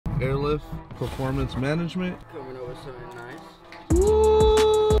AIRLIFT performance management. Coming up with something nice.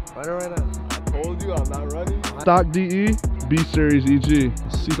 Woo! Right. I told you I'm not running. Stock DE, B series EG.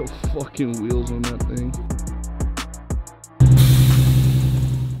 See the fucking wheels on that thing.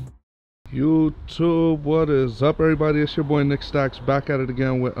 YouTube, what is up, everybody? It's your boy Nick Stacks back at it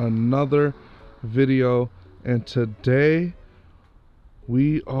again with another video, and today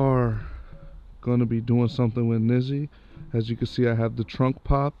we are gonna be doing something with Nizzy. As you can see, I have the trunk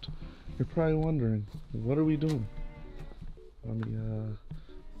popped. You're probably wondering, what are we doing? Let me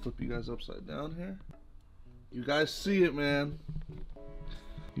flip you guys upside down here. You guys see it, man.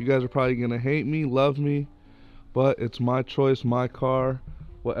 You guys are probably gonna hate me, love me, but it's my choice, my car.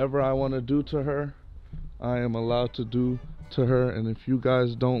 Whatever I want to do to her, I am allowed to do to her, and if you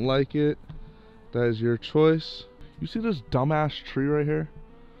guys don't like it, that is your choice. You see this dumbass tree right here?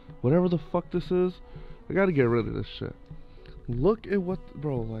 Whatever the fuck this is, I gotta get rid of this shit. Look at what,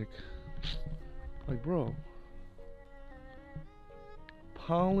 bro, like bro,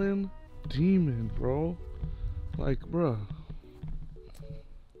 pollen demon, bro, like, bro,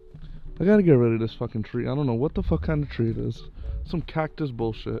 I gotta get rid of this fucking tree. I don't know what the fuck kind of tree it is. Some cactus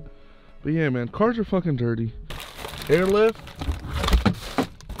bullshit. But yeah, man, cars are fucking dirty. AIRLIFT.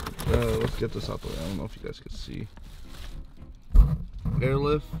 Let's get this out the way. I don't know if you guys can see.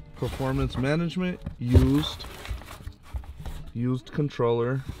 AIRLIFT performance management. Used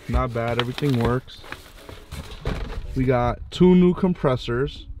controller. Not bad. Everything works. We got 2 new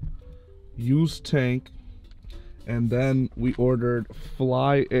compressors. Used tank. And then we ordered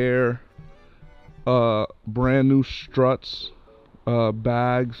FLYYAIR brand new struts.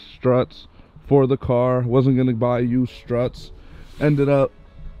 Bags, struts for the car. Wasn't gonna buy used struts. Ended up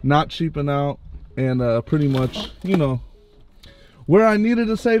not cheaping out, and pretty much, you know, where I needed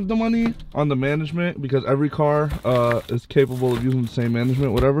to save the money on the management, because every car is capable of using the same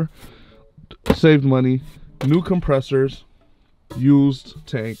management, whatever. Saved money. New compressors, used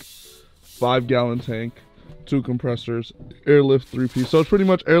tank, 5-gallon tank, 2 compressors, AIRLIFT 3-piece. So it's pretty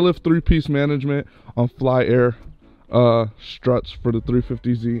much AIRLIFT 3-piece management on FLYYAIR struts for the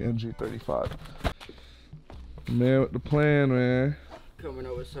 350Z and G35. Man, with the plan, man. Coming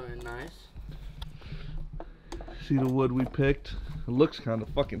up with something nice. See the wood we picked? It looks kind of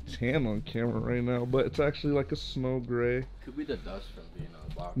fucking tan on camera right now, but it's actually like a snow gray. Could be the dust from being on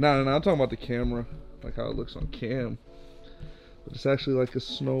the box. No, I'm talking about the camera, like how it looks on cam. But it's actually like a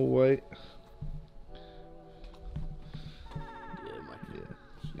snow white.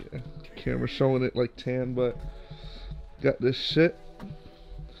 Yeah. The camera showing it like tan, but got this shit.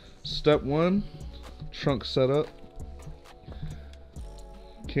 Step 1, trunk setup.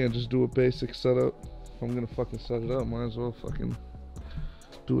 Can't just do a basic setup. If I'm gonna fucking set it up, might as well fucking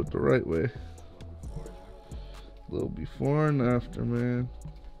do it the right way. A little before and after, man.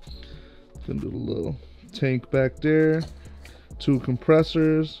 Gonna do the little tank back there. 2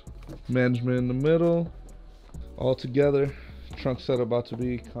 compressors. Management in the middle. All together. Trunk setup about to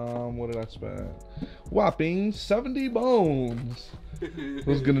be calm. What did I spend? Whopping 70 bones. I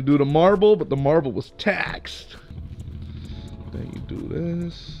was gonna do the marble, but the marble was taxed. Then you do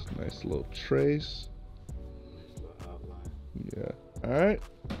this. Nice little trace. Yeah. Alright.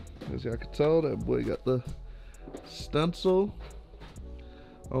 As y'all can tell, that boy got the stencil.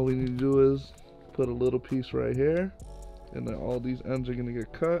 All we need to do is put a little piece right here. And then all these ends are gonna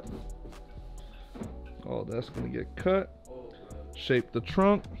get cut. All that's gonna get cut. Shape the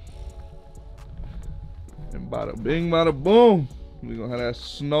trunk, and bada bing, bada boom, we're gonna have that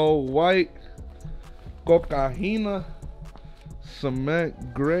snow white cocaína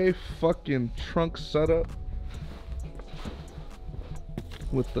cement gray fucking trunk setup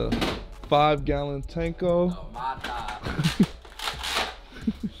with the 5-gallon tanko.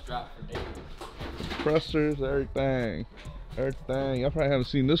 Compressors, everything. Y'all probably haven't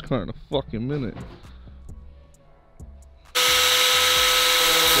seen this car in a fucking minute.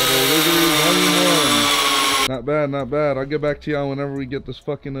 Not bad, not bad. I'll get back to y'all whenever we get this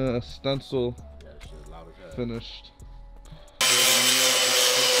fucking stencil finished.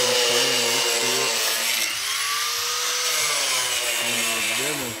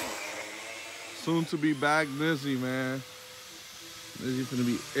 Soon to be back Nizzy, man. Nizzy finna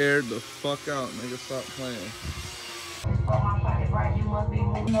be aired the fuck out, nigga. Stop playing.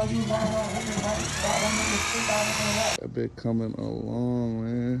 That bit coming along,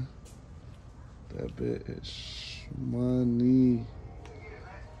 man. That bit is money.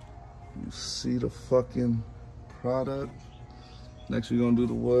 You see the fucking product. Next, we're gonna do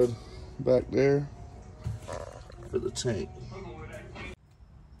the wood back there for the tank.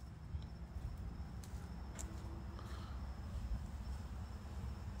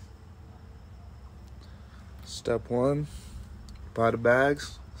 Step 1, buy the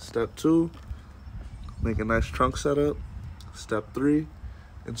bags. Step 2, make a nice trunk setup. Step 3,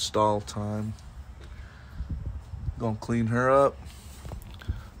 install time. Gonna clean her up.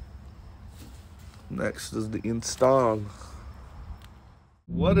 Next is the install.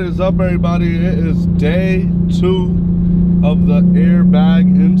 What is up, everybody? It is day 2 of the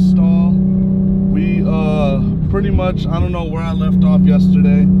airbag install. We pretty much, I don't know where I left off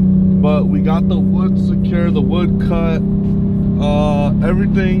yesterday, but we got the wood secure, the wood cut,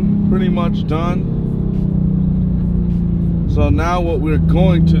 everything pretty much done. So now what we're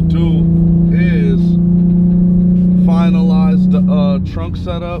going to do is finalize the trunk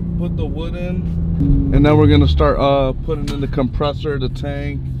setup, put the wood in, and then we're gonna start putting in the compressor, the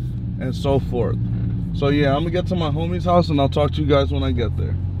tank, and so forth. So yeah, I'm gonna get to my homie's house and I'll talk to you guys when I get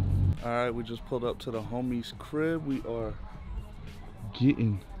there. All right, we just pulled up to the homie's crib. We are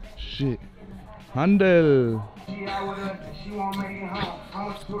getting shit handle. All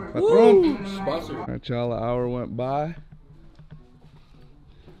right, y'all, an hour went by.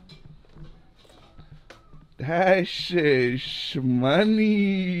 That shit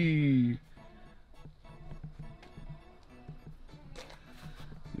money.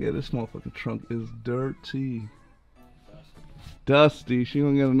 Yeah, this motherfucking trunk is dirty. Dusty. She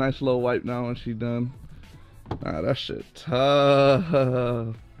gonna get a nice little wipe now when she done. Nah, that shit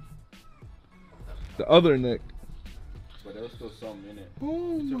tough. The other Nick. But there was still something in it.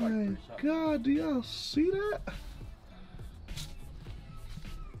 Oh my god, do y'all see that?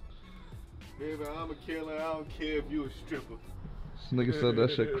 Hey man, I'm a killer. I don't care if you a stripper. This nigga said that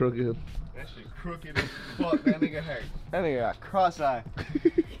shit crooked. That shit crooked as fuck. That nigga hurt. That nigga got cross-eye.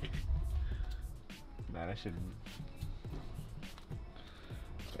 Nah, that shit.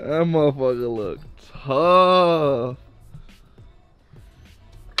 That motherfucker look tough.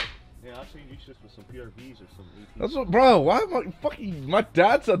 Yeah, I'll show you shit with some PRVs or some APs. That's what, bro. Why am I fucking? My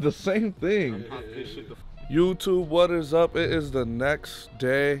dad said the same thing. YouTube, what is up? It is the next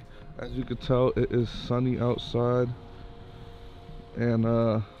day. As you can tell, it is sunny outside, and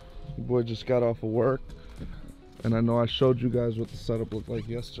your boy just got off of work. And I know I showed you guys what the setup looked like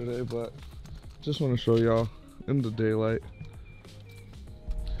yesterday, but just want to show y'all in the daylight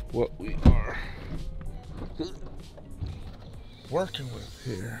what we are working with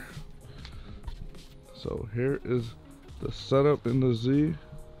here. So here is the setup in the Z.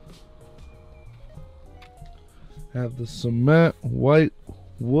 Have the cement white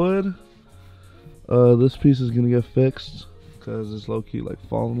wood. This piece is gonna get fixed because it's low-key like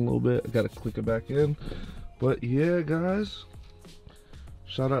falling a little bit. I gotta click it back in. But yeah, guys,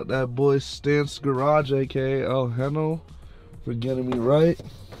 shout out that boy Stance Garage, aka El Heno, for getting me right.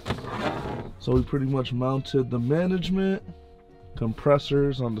 So we pretty much mounted the management,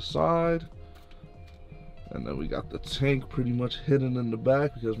 compressors on the side, and then we got the tank pretty much hidden in the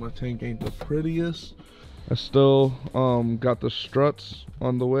back because my tank ain't the prettiest. I still got the struts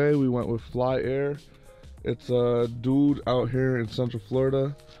on the way. We went with FLYYAIR. It's a dude out here in Central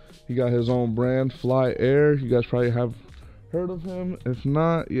Florida. He got his own brand, FLYYAIR. You guys probably have heard of him. If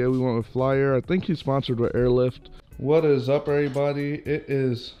not, yeah, we went with FLYYAIR. I think he's sponsored with AIRLIFT. What is up, everybody? It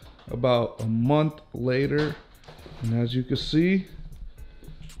is about a month later, and as you can see,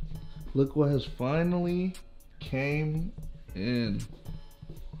 look what has finally came in.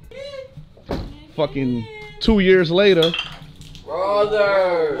 Fucking 2 years later.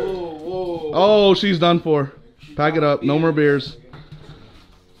 Brother! Whoa, whoa. Oh, she's done for. Pack it up. No more beers.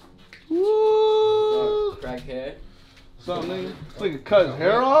 Woo! Crackhead. Something. This nigga cut his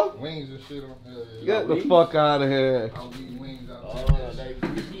hair off? Wings and shit on. Get the fuck out of here. I'll eat wings out. Oh,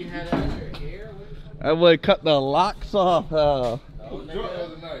 he had that in your hair? That boy cut the locks off. Drunk the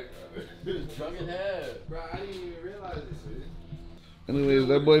other night. Drunk as hell. Bro, I didn't even realize this shit. Anyways,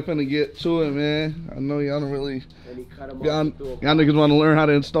 that boy finna get to it, man. I know y'all don't really. And he cut him Y'all off. niggas want to learn how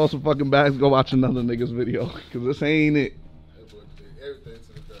to install some fucking bags. Go watch another nigga's video, cause this ain't it. That boy did everything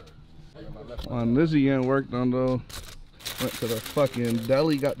to the car. On Lizzie ain't work done though. Went to the fucking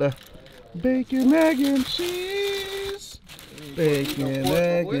deli, got the bacon, egg, and cheese. Bacon,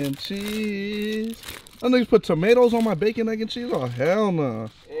 egg, and cheese. Them niggas put tomatoes on my bacon, egg, and cheese? Oh, hell no.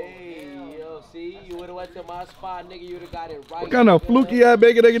 Hey, yo, see, you would've went to my spot, nigga, you would've got it right. What kind of fluky ass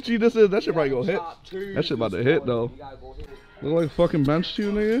bacon, egg, and cheese this is? That shit probably gonna hit. That shit about to hit though. Look like fucking bench to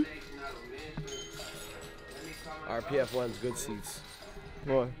you, nigga. RPF one's good seats.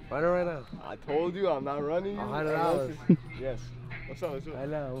 What? Run it right now. I told you I'm not running you. $100. Yes. What's up? What's up? I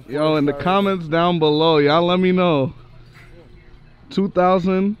know. Yo, in the comments down below, y'all let me know.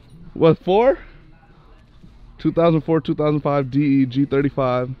 2000, what, 4? 2004, 2005 DE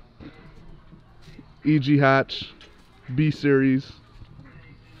G35. EG hatch, B series.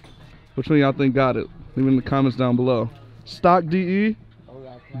 Which one y'all think got it? Leave in the comments down below. Stock DE,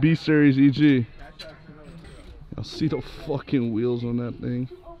 B series EG. Y'all see the fucking wheels on that thing?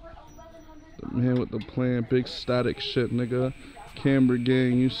 The man with the plan, big static shit, nigga. Camber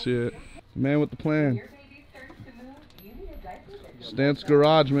gang, you see it. Man with the plan. Stance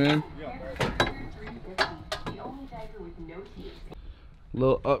Garage, man.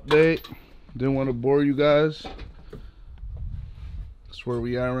 Little update. Didn't want to bore you guys. That's where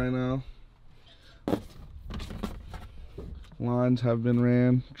we are right now. Lines have been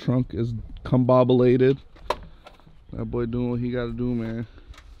ran. Trunk is combobulated. That boy doing what he got to do, man.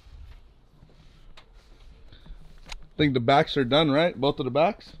 I think the backs are done, right? Both of the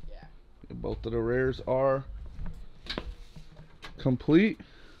backs? Yeah. Both of the rears are complete.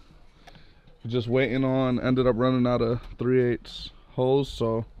 Just waiting on, ended up running out of 3/8 hose,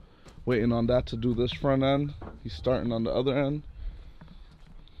 so waiting on that to do this front end. He's starting on the other end.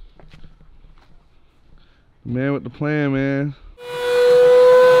 Man with the plan, man.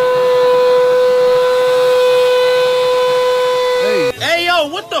 Hey, yo,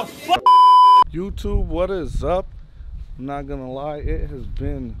 what the fuck? YouTube, what is up? I'm not gonna lie, it has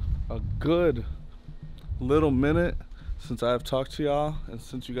been a good little minute since I've talked to y'all and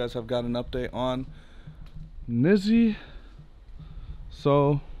since you guys have got an update on Nizzy.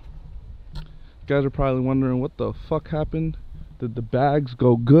 So you guys are probably wondering what the fuck happened. Did the bags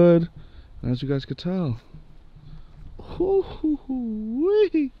go good? And as you guys could tell,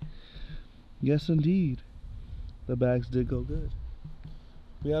 yes indeed, the bags did go good.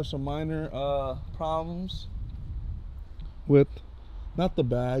 We have some minor problems with, not the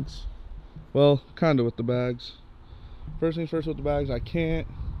bags, well, kind of with the bags. First things first with the bags, I can't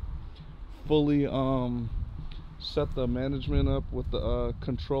fully set the management up with the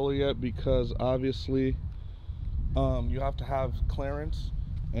controller yet, because obviously you have to have clearance.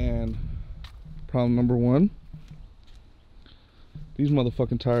 And problem number one, these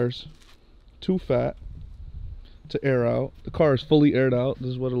motherfucking tires too fat to air out. The car is fully aired out. This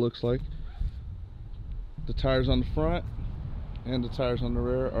is what it looks like. The tires on the front and the tires on the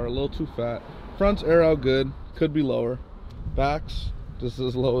rear are a little too fat. Fronts air out good, could be lower. Backs, this is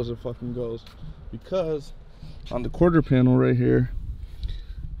as low as it fucking goes, because on the quarter panel right here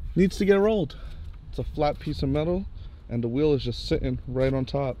needs to get rolled. It's a flat piece of metal and the wheel is just sitting right on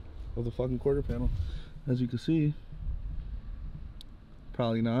top of the fucking quarter panel, as you can see.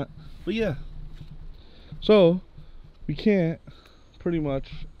 Probably not, but yeah. So we can't pretty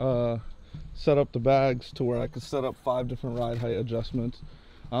much set up the bags to where I could set up 5 different ride height adjustments.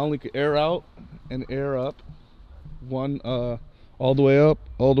 I only could air out and air up, one all the way up,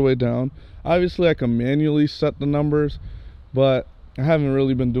 all the way down. Obviously I can manually set the numbers, but I haven't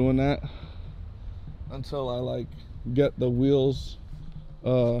really been doing that until I like get the wheels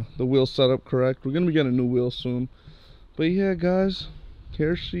set up correct. We're gonna be getting new wheels soon. But yeah guys,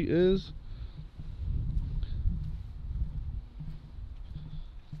 here she is.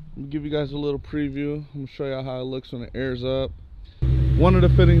 Let me give you guys a little preview. I'm gonna show you how it looks when it airs up. One of the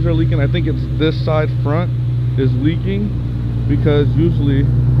fittings are leaking. I think it's this side front is leaking, because usually,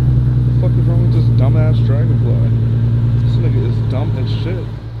 what the fuck is wrong with this dumbass Dragonfly? This nigga is dumb as shit.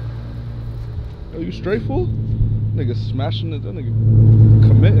 Are you straight, fool? Nigga smashing it, that nigga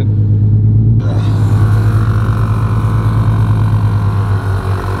committing.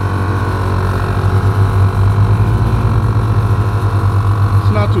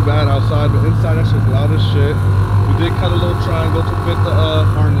 Not too bad outside, but inside that shit's loud as shit. We did cut a little triangle to fit the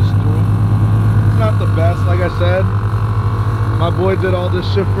harness through. It's not the best, like I said. My boy did all this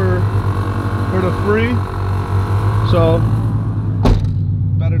shit for the free, so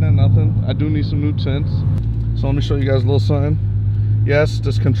better than nothing. I do need some new tints, so let me show you guys a little something. Yes,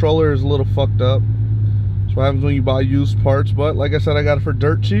 this controller is a little fucked up. That's what happens when you buy used parts, but like I said, I got it for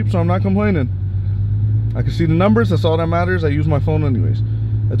dirt cheap, so I'm not complaining. I can see the numbers, that's all that matters. I use my phone anyways.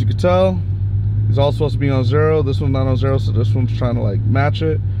 As you can tell, it's all supposed to be on 0. This one's not on 0, so this one's trying to like match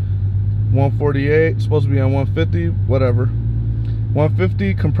it. 148, supposed to be on 150, whatever.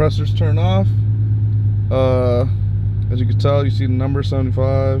 150, compressors turn off. As you can tell, you see the number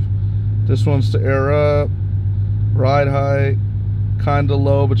 75. This one's to air up. Ride height, kinda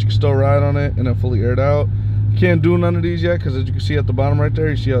low, but you can still ride on it, and then fully aired out. Can't do none of these yet, because as you can see at the bottom right there,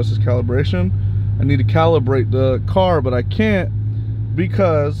 you see how it says calibration. I need to calibrate the car, but I can't,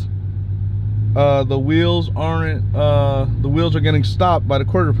 because the wheels aren't the wheels are getting stopped by the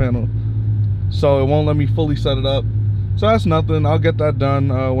quarter panel, so it won't let me fully set it up. So that's nothing. I'll get that done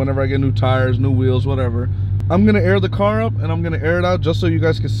whenever I get new tires, new wheels, whatever. I'm gonna air the car up and I'm gonna air it out just so you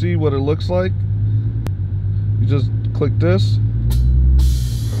guys can see what it looks like. You just click this.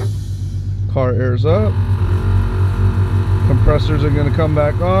 Car airs up. Compressors are gonna come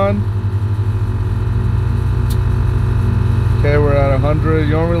back on. Okay, we're at 100.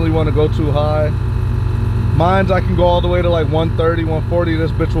 You don't really want to go too high. Mine's, I can go all the way to like 130, 140.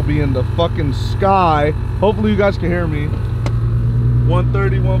 This bitch will be in the fucking sky. Hopefully you guys can hear me.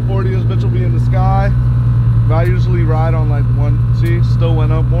 130, 140, this bitch will be in the sky. But I usually ride on like see, still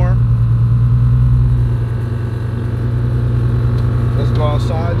went up more. Let's go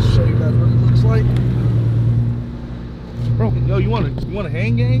outside, show you guys what it looks like. Bro, yo, you want to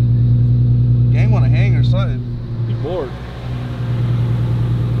hang, gang? Gang want to hang or something? He bored.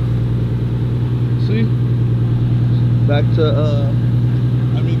 See? Back to,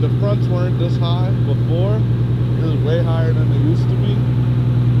 I mean, the fronts weren't this high before. It was way higher than they used to be.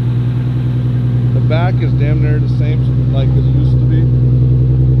 The back is damn near the same like it used to be.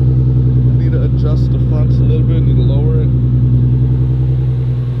 I need to adjust the fronts a little bit, need to lower it.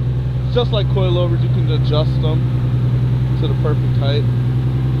 It's just like coilovers, you can adjust them to the perfect height.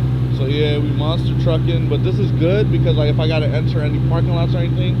 So yeah, we monster trucking, but this is good because like if I gotta enter any parking lots or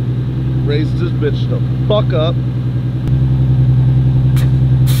anything, raise this bitch the fuck up.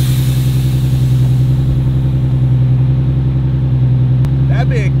 That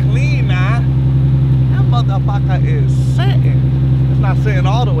bit clean now. That motherfucker is sitting. It's not sitting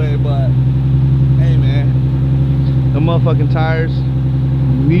all the way, but hey man, the motherfucking tires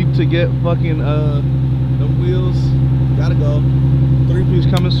need to get fucking the wheels. Gotta go. 3P's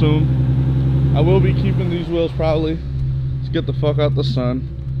coming soon. I will be keeping these wheels probably. Let's get the fuck out the sun.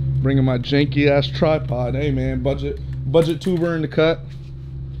 Bringing my janky ass tripod. Hey man, budget tuber in the cut.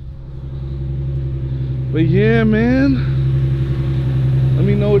 But yeah, man. Let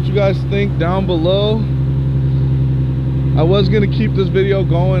me know what you guys think down below. I was gonna keep this video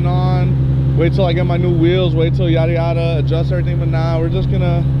going on. Wait till I get my new wheels. Wait till yada yada. Adjust everything. But now we're just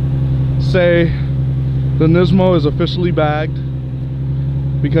gonna say the Nismo is officially bagged.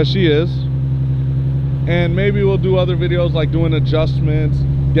 Because she is. And maybe we'll do other videos like doing adjustments,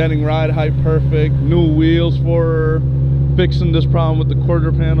 getting ride height perfect, new wheels for her, fixing this problem with the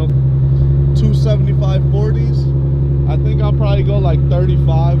quarter panel. 275 40s. I think I'll probably go like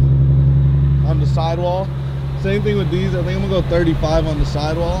 35 on the sidewall. Same thing with these. I think I'm gonna go 35 on the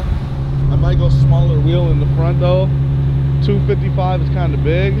sidewall. I might go smaller wheel in the front though. 255 is kind of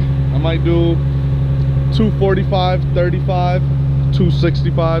big. I might do 245 35,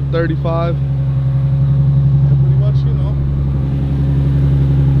 265 35.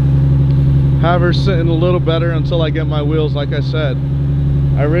 Have her sitting a little better until I get my wheels. Like I said,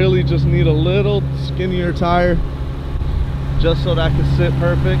 I really just need a little skinnier tire just so that I can sit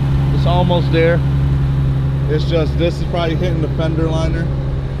perfect. It's almost there. It's just this is probably hitting the fender liner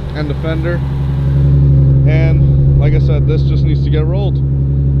and the fender, and like I said, this just needs to get rolled.